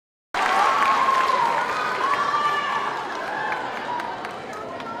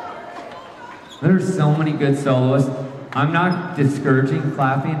There's so many good soloists. I'm not discouraging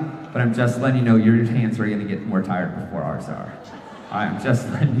clapping, but I'm just letting you know your hands are gonna get more tired before ours are. I'm just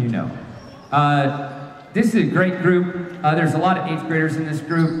letting you know. This is a great group. There's a lot of 8th graders in this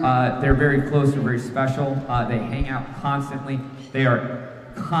group. They're very close, they're very special. They hang out constantly. They are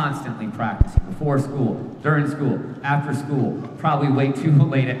constantly practicing before school, during school, after school, probably way too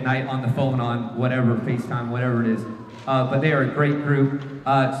late at night on the phone, on whatever, FaceTime, whatever it is. But they are a great group.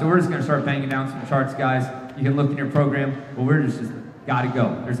 So we're just gonna start banging down some charts, guys. You can look in your program, but we're just gotta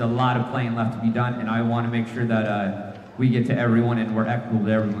go. There's a lot of playing left to be done, and I wanna make sure that we get to everyone and we're equitable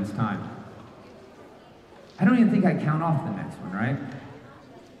to everyone's time. I don't even think I count off the next one, right?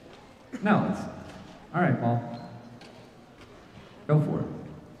 No, it's, all right, Paul. Go for it.